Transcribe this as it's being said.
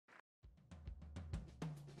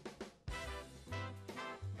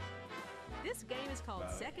This game is called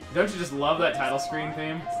Second. Don't you just love that title screen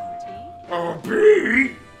theme? Oh,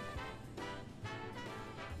 B!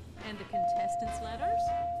 And the contestants' letters?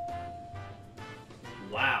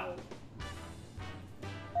 Wow.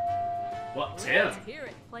 Well, Tim. Let's hear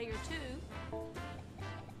it, player 2.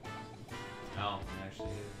 Oh, actually,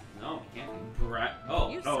 no, it can't be. Oh,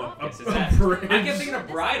 You oh, suck. It's that. bridge. I kept thinking of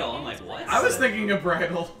bridal. I'm like, what? I was thinking a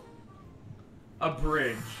bridal. A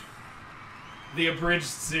bridge. The abridged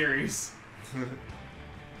series.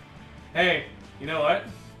 Hey, you know what?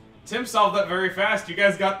 Tim solved that very fast. You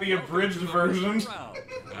guys got the abridged version.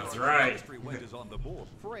 That's right.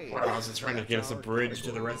 Wow, I was just trying to get us a bridge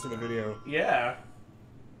to the rest of the video. Yeah.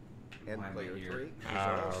 And Why am I player here? 3.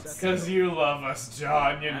 Because you love us,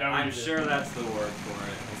 John. You know I'm you do. sure that's the word for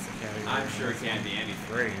it. That's the category. I'm sure it can't be anything.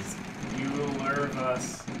 Phrase. You love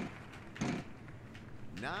us.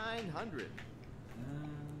 900.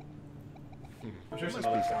 I'm sure some Must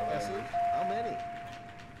other be stuff. successive. How many?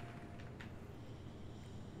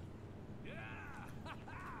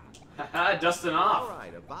 Haha, Dustin All Off.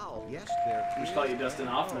 right, a vowel. Yes, there We is. should call you Dustin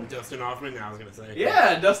Hoffman. Dustin Hoffman, I was gonna say.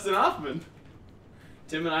 Yeah, Dustin Hoffman.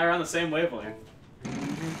 Tim and I are on the same wavelength.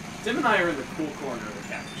 Tim and I are in the cool corner of the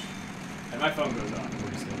couch. And my phone goes off.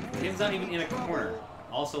 Tim's not even in a corner.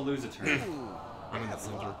 Also lose a turn. I'm in the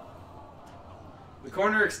center. The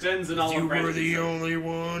corner extends in all You directions. were the only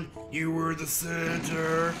one. You were the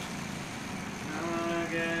center.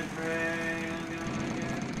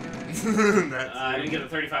 That's I didn't get the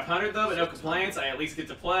 3,500 though, but no complaints. I at least get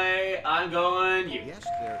to play. I'm going you. Yes,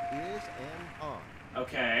 there is an on.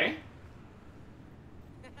 Okay.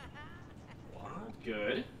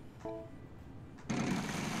 Good. It's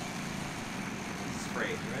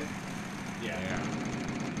phrase, right? Yeah.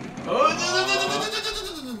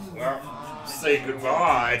 well, say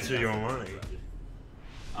goodbye to your money.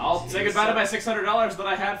 I'll say goodbye to my $600 that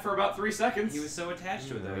I had for about 3 seconds. He was so attached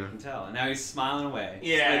to it, though, you can tell. And now he's smiling away.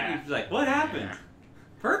 Yeah. He's like, what happened?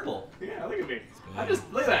 Purple. Yeah, look at me. I just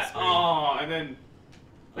look at that. Oh, and then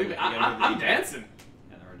look at me. I'm dancing.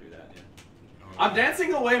 Yeah, never do that. Yeah. I'm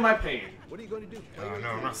dancing away my pain. What are you going to do? No,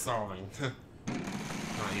 I'm not solving. Not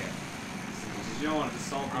yet. You don't want to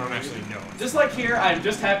solve. I don't actually know. Just like here, I'm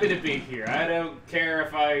just happy to be here. I don't care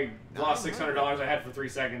if I lost $600 I had for 3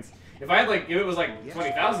 seconds. If I had if it was like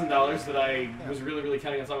 $20,000 that I was really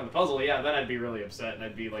counting on solving the puzzle, yeah, then I'd be really upset and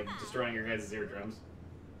I'd be like destroying your guys' eardrums.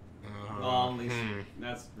 Well, at least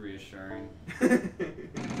that's reassuring.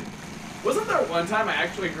 Wasn't there one time I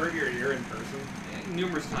actually heard your ear in person? Yeah,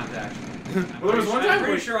 numerous times, actually. Well, there was one time I'm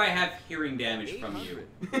pretty where- sure I have hearing damage from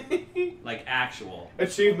you. Like, actual.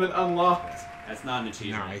 Achievement unlocked. That's not an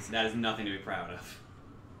achievement. Nice. That is nothing to be proud of.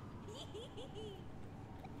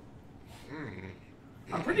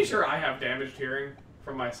 I'm pretty sure I have damaged hearing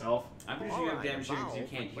from myself. I'm pretty sure you have damage hearing because you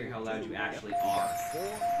can't hear how loud you actually are. 4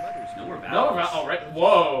 letters. No more No, vowels. oh, right.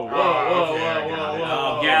 Whoa, whoa, okay, I got it.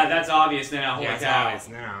 Oh, yeah, that's obvious now. Holy Yeah, it's cow. obvious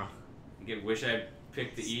now. I wish I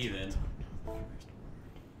picked the E then.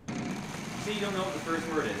 See, you don't know what the first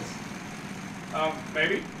word is.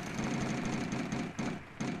 Maybe.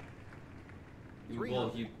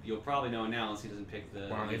 You'll probably know now unless he doesn't pick the.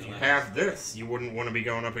 Well, the if you letters. have this, you wouldn't want to be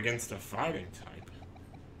going up against a fighting type.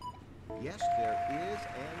 Yes, there is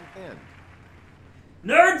an N.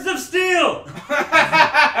 Nerds of Steel.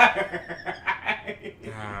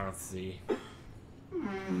 Let's see.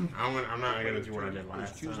 I'm not gonna do what I did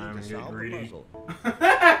last Choosing time and to get solve the greedy puzzle.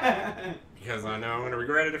 because I know I'm gonna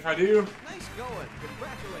regret it if I do. Nice going.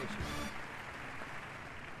 Congratulations.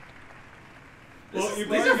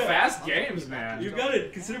 These are fast games, man. You've got a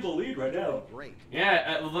considerable lead right now. Great.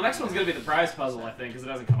 Yeah, well, the next one's gonna be the prize puzzle, I think, because it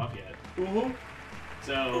hasn't come up yet.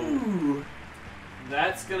 So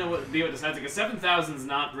that's gonna be what decides it. Because 7,000's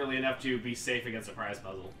not really enough to be safe against a prize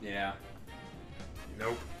puzzle. Yeah.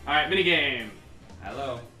 Nope. All right, mini game.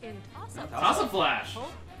 Hello. In toss-up. Toss a flash.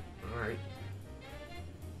 Hope. All right.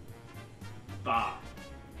 Bah.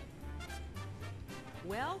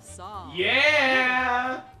 Well solved.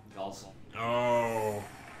 Yeah. Also. Oh.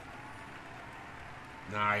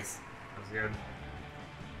 Nice. That was good.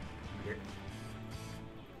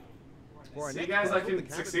 For our See, next guys, I puzzle, can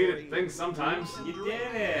the succeed at category things sometimes. You did it.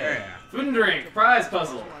 Yeah. Food and drink, prize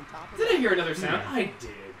puzzle. on top of Did I hear another sound? I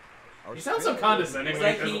did. our He sounds so spinner condescending It's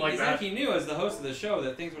when he like does he, it like it's that. like he knew as the host of the show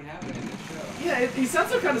that things would happen in this show. Yeah, he sounds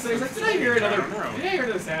so condescending. He's like, did I hear another? I don't know. Did I hear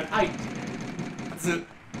another sound? I did. That's it.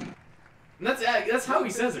 And that's how he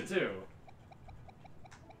says it too.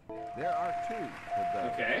 There are 2 to go.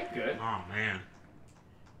 Okay, good. Oh man.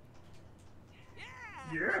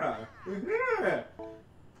 Yeah.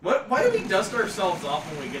 Why do we dust ourselves off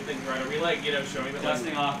when we get things right? Are we like, you know, showing that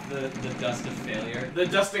Dusting off the dust of failure. The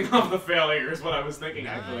dusting off the failure is what I was thinking,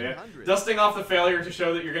 actually. Yeah. 900. Dusting off the failure to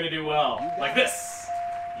show that you're gonna do well. Like this!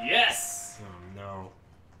 Yes! Oh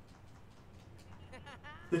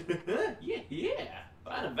no. yeah.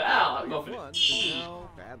 Find a Val. I'm going for One the to E. no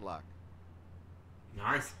bad luck.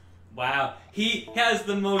 Nice. Wow, he has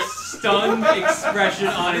the most stunned expression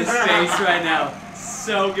on his face right now.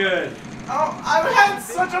 So good. Oh, I've had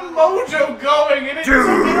such a mojo going and it took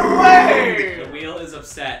it away! The wheel is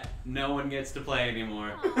upset. No one gets to play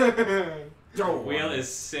anymore. Don't Wheel is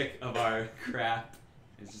sick of our crap.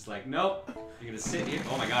 It's just like, nope. You're gonna sit here.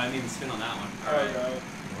 Oh my god, I didn't even spin on that one. Alright.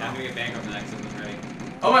 Now I'm gonna get bankrupt the next one. Ready?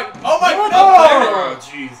 Oh my Oh, no!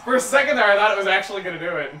 jeez. For a second there, I thought it was actually gonna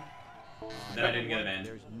do it. Then I didn't get an end.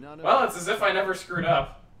 There's none of Well, it's as if I never screwed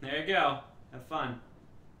up. There you go. Have fun.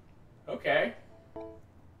 Okay.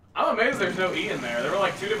 I'm amazed there's no E in there. There were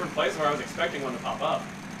like 2 different places where I was expecting one to pop up.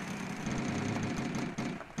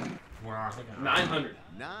 Wow, I think I 900.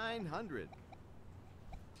 900.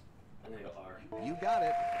 And they go R. You got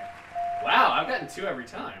it. Wow, I've gotten 2 every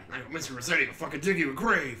time. Mr. Rossetti will fucking dig you a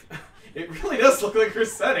grave. It really does look like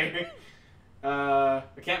Rossetti.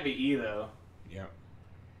 It can't be E though. Yep.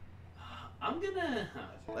 I'm gonna.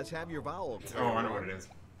 Let's have your vowel. Oh, I know what it is.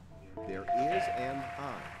 There is an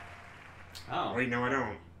I. Oh. Wait, no, I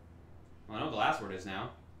don't. Well, I know what the last word is now.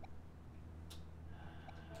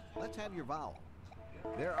 Let's have your vowel.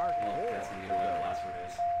 There are Well, that's gonna be what the last word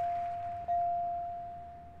is.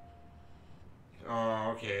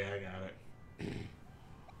 Oh, okay, I got it.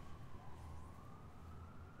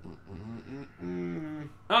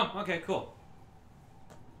 Oh, okay, cool.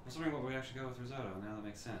 I was wondering what we actually go with risotto. Now that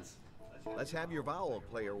makes sense. Let's have your vowel,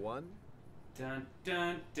 player 1. Dun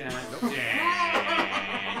dun dun dun.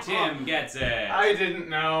 Tim gets it. I didn't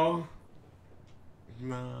know.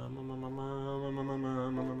 I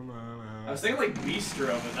I was thinking like bistro,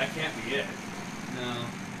 but that can't be it. No,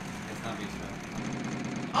 it's not bistro.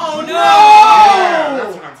 Oh no! Yeah,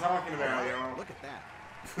 that's what I'm talking about, yo. Look at that.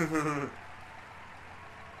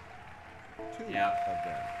 2 Yep. of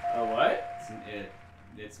them. Oh what?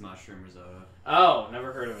 It's mushroom risotto. Oh,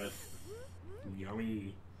 never heard of it.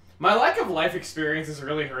 Yummy. My lack of life experience is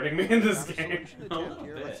really hurting me in this Got a game. solution A attempt little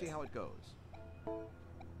here. bit. Let's see how it goes.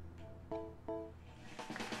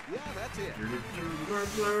 Yeah, that's it.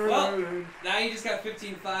 Well, now you just got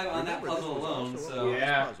 15-5 on that Remember, puzzle this was alone, also a so... bonus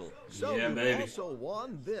Yeah. puzzle. So Yeah, you baby. also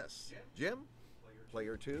won this. Jim,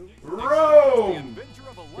 player 2. Rome!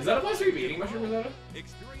 Is that a place where you're eating mushroom risotto?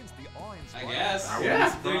 I guess. I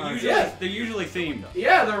Yeah. wouldn't They're usually themed.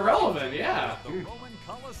 Yeah, they're relevant, yeah. The Roman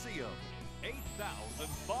Colosseum, 8,500.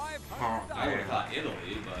 Oh, I would have damn. thought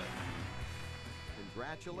Italy, but...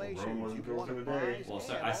 Congratulations. Rome wasn't You've built won in a a day. prize Well,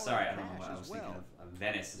 and all sorry, I that don't know what cash I was as thinking well. of.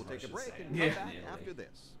 Venice is We'll what I take a should break say. and Yeah. come back Italy. after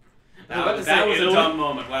this. I was about to say That was a Italy. dumb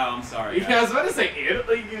moment. Wow, I'm sorry. Yeah, I was about to say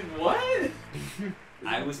Italy. What?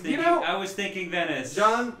 I was You thinking. know- I was thinking Venice.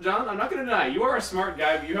 John, I'm not gonna deny, you are a smart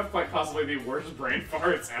guy, but you have quite possibly the worst brain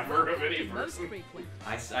farts ever of any Most person. frequent.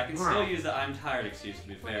 I can still use the "I'm tired" excuse to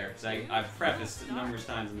be fair, because I've prefaced numerous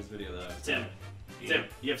times in this video that I've Tim, Tim,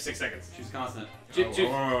 you have 6 seconds. choose consonant. Choose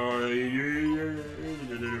Oh,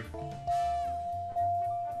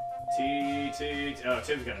 T. Oh,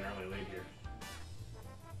 Tim's got an early lead here.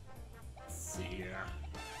 see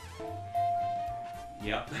ya.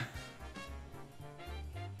 Yep.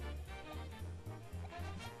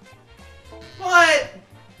 What?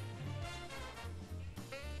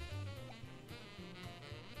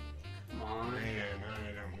 Come on. Man,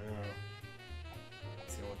 I don't know.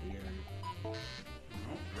 Let's go with the end.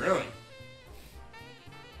 Really?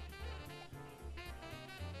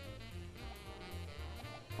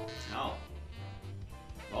 No.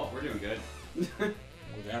 Well, we're doing good.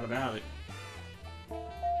 No doubt about it.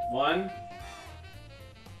 1.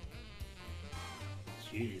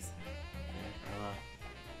 Jeez.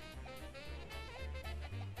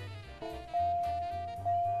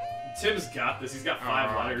 Tim's got this. He's got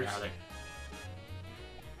 5 letters. Got it.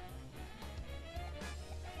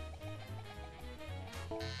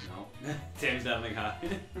 No. Tim's definitely got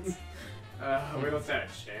it. Wait, let's have a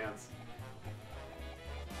chance.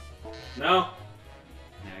 No.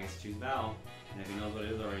 Now he gets to choose vowel. And if he knows what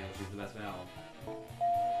it is already, he'll choose the best vowel.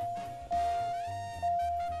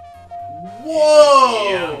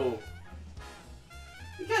 Whoa!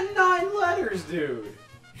 You got 9 letters, dude.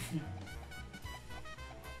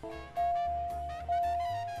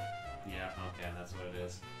 Yeah, okay, that's what it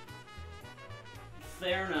is.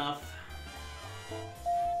 Fair enough.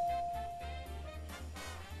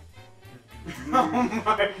 Oh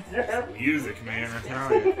my god. Music, man, I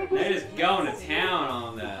tell you. They're just going to town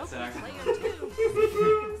on that. Okay, Zach. player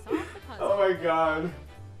 2. Solve the puzzle. Oh my god.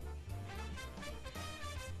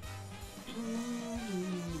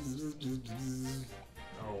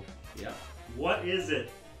 Oh. Yep. What is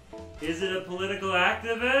it? Is it a political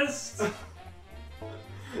activist?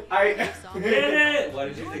 I Get it? What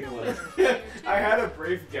did you think it was? I had a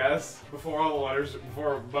brief guess before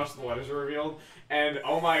before most of the letters were revealed, and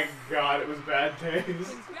oh my god, it was bad taste.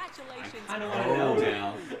 Congratulations. I don't want to know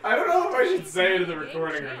now. I don't know if I should say it in the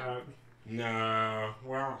recording or not. No.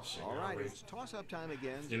 Well, shit. All right, no, it's toss-up time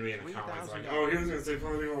again. it's gonna be in the comments like, $3,000. oh, he was gonna say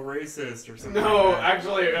political racist or something. No, like that.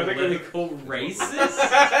 actually, I think it Political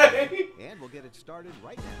racist? And we'll get it started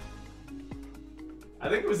right now. I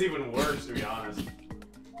think it was even worse, to be honest.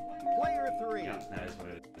 Player 3. Yeah, that is what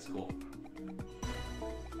it is. That's cool.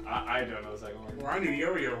 I don't know the second one. Well, I knew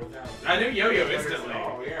Yo-Yo without. I knew Yo-Yo instantly.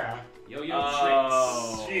 Oh yeah. Yo-yo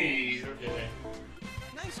Oh. tricks. Jeez. Okay.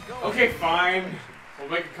 Nice go. Okay, fine. We'll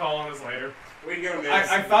make a call on this later. Way to go, Nick.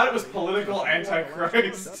 I thought it was political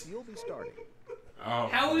antichrist. You'll be starting. Oh.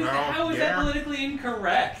 How is that yeah. politically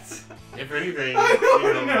incorrect? If anything, I don't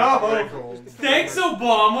you know. political- Thanks,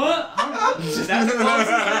 Obama. Is that the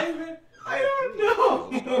policy statement? I don't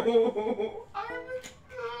know. I don't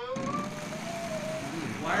know.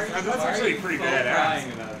 Why are you, That's why are actually you pretty both badass.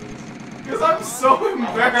 crying about this? Because I'm so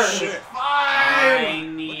embarrassed. shit. I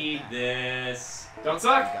Fine. need this. Don't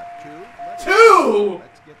suck. Got 2. Let's 2!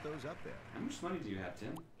 Let's get those up there. How much money do you have,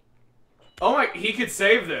 Tim? Oh my, he could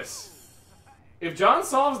save this. If John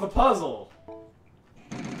solves the puzzle,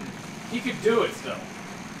 he could do it still.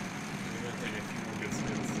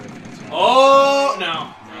 Oh,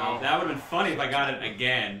 no. No, that would have been funny if I got it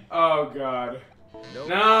again. Oh, God. No.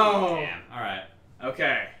 No. Damn. All right.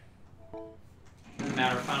 Okay. Doesn't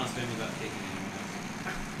matter. Final spin without taking it.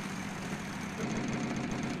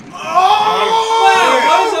 Oh! Wow,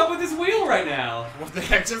 what is up with this wheel right now? What the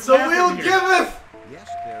heck just The happened wheel here? giveth! Yes,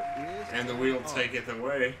 there is. And the wheel taketh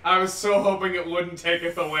away. I was so hoping it wouldn't take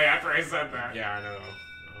us away after I said that. Yeah, I know.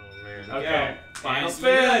 Oh man. Okay. Final And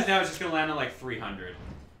spin. You realize now it's just gonna land on like 300.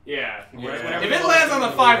 Yeah. Whatever. If it lands on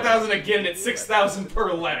the 5,000 again, it's 6,000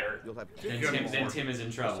 per letter. You'll have Then Tim is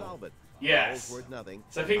in trouble. solve it. Yes. All's worth nothing.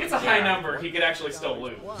 So if he gets a high number, he could actually still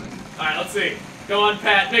lose. Alright, let's see. Go on,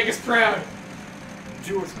 Pat. Make us proud.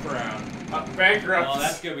 Do us proud. Bankrupt. Well,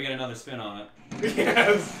 that's good. We get another spin on it.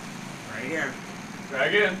 Yes. Right here. Try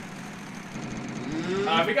again.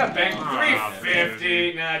 If he got banked, Ah,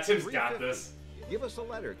 350. Nah, Tim's got this. Give us a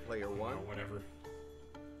letter, player 1. Oh, whatever.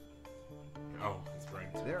 Oh, it's right.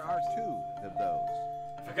 There are 2 of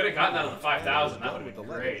those. If I could have gotten that on the 5,000, that would With have the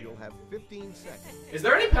been letters, great. you'll have 15 seconds. Is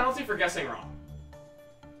there any penalty for guessing wrong?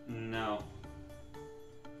 No.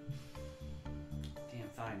 Damn,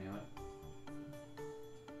 thought I knew it.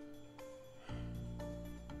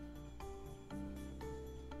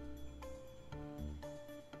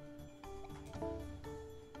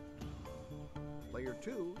 Player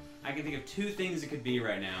 2. I can think of 2 things it could be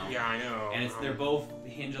right now. Yeah, I know. And they're both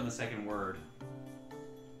hinge on the second word.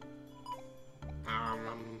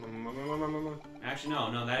 Actually,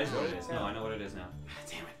 no, that is what it is. No, I know what it is now.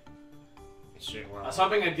 Damn it. Shit, I well. was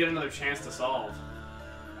hoping I'd get another chance to solve.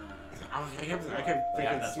 I kept Yeah,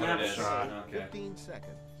 thinking that's what it is. snapshot. Okay. 15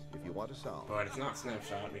 seconds if you want to solve. But it's not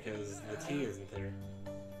snapshot because the T isn't there.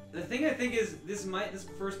 The thing I think is this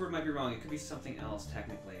first word might be wrong. It could be something else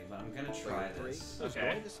technically, but I'm gonna try Player 3 this. is Okay.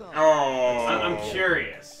 going to solve. Oh. I'm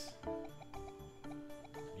curious.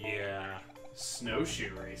 Yeah.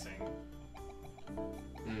 Snowshoe racing.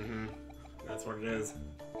 Mm-hmm. That's what it is.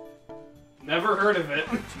 Never heard of it.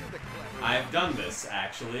 I've done this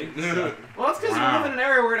actually. Well, that's because Wow. you live in an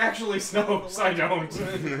area where it actually snows. I don't.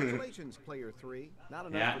 Congratulations, player 3. Not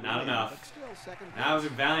enough. Yeah, to not win, enough. but still second That was a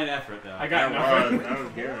valiant effort though. I got That was, nothing. that was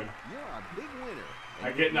good. You're a big winner.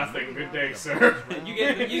 I get nothing. Good day, sir. you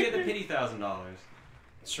get the pity $1,000.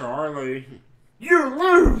 Charlie. You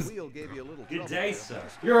lose! Wheel gave you a little Good trouble day, there. sir.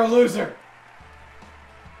 You're a loser.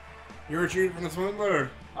 You're retreating from the swindler.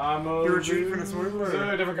 I'm a You're retreating from the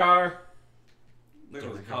swindler. Different car. Look at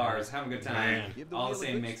those cars, having a good time. Man. Give the All the wheel a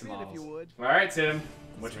same good makes and spin if you models. would. All right, Tim.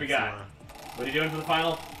 What we got? What are you doing for the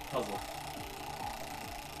final puzzle?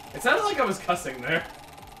 It sounded like I was cussing there.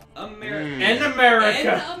 America. In America. In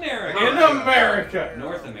America. In America.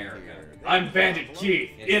 North America. I'm Bandit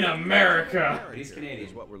Keith. In America. He's Canadian.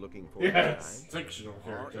 Is what we're looking for. Yes. Fictional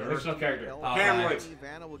character. Fictional character. Popeye. Hamlet.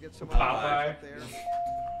 Vanna will get some Popeye. up there.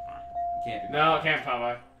 Can't be. No, it can't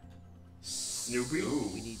Popeye. Snoopy.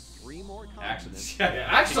 We need 3 more Actually, consonants. Yeah,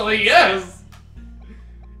 actually, yes.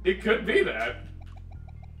 It could be that.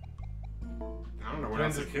 I don't know what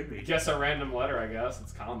else it could be. Guess a random letter, I guess.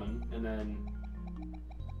 It's common. And then...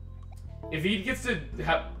 If he gets to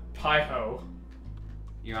have Pi-Ho...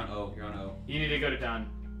 You're on O. You're on O. You need to go to done.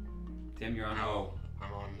 Tim, you're on O.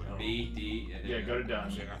 I'm on O. B, D. Yeah, go to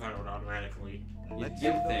done. Shit, I thought it would automatically. Let's see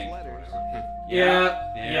You'd those think. letters.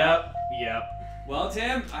 Yep. Well,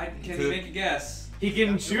 Tim, can you make a guess? He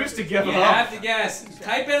can choose to give You up. have to guess.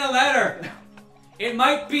 Type in a letter. It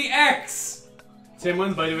might be X. Tim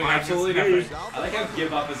wins by doing I absolutely just nothing. I like how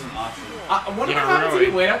give up is an option. What Yeah, happens if really.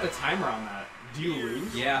 you wait out the timer on that? Do you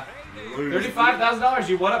lose? Yeah. $35,000.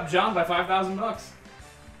 You won up John by $5,000.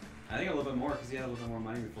 I think a little bit more because he had a little bit more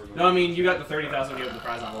money before going. No, I mean you got the 30,000 to give the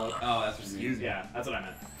prize envelope. Oh, that's what you mean. Yeah, that's what I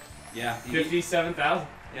meant. Yeah. 57,000.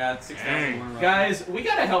 Yeah, it's 6,000 more. roughly. Guys, we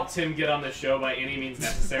gotta help Tim get on this show by any means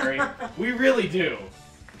necessary. We really do.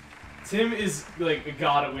 Tim is like a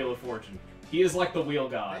god at Wheel of Fortune. He is like the wheel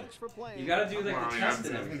god. Thanks for playing. You gotta do like Well, I the mean, test I've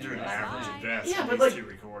and been everything. doing an That's the average thing. at best Yeah, for but, these like- 2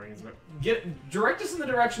 recordings, but Direct us in the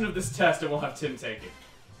direction of this test, and we'll have Tim take it.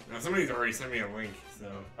 no, somebody's already sent me a link, so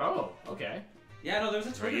Oh, okay. Yeah, no, there was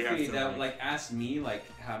a So you Twitter have feed to, that like- like asked me like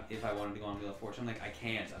how if I wanted to go on Wheel of Fortune. I'm like, I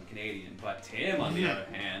can't. I'm Canadian. But Tim, on the other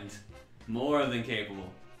hand, more than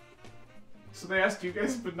capable. So they asked you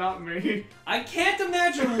guys, but not me. I can't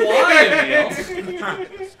imagine why,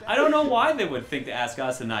 Emil. I don't know why they would think to ask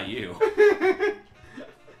us and not you.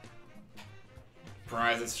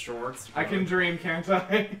 prize is shorts. I can dream, can't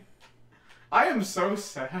I? I am so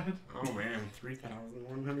sad. Oh man,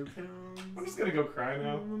 3,100 pounds. I'm just gonna go cry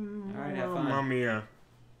now. Alright, have fun. Mamma mia.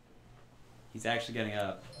 He's actually getting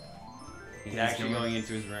up. He's He's actually going- going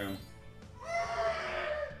into his room.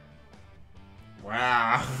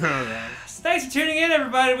 Wow. So thanks for tuning in,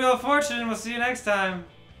 everybody, to Wheel of Fortune. We'll see you next time.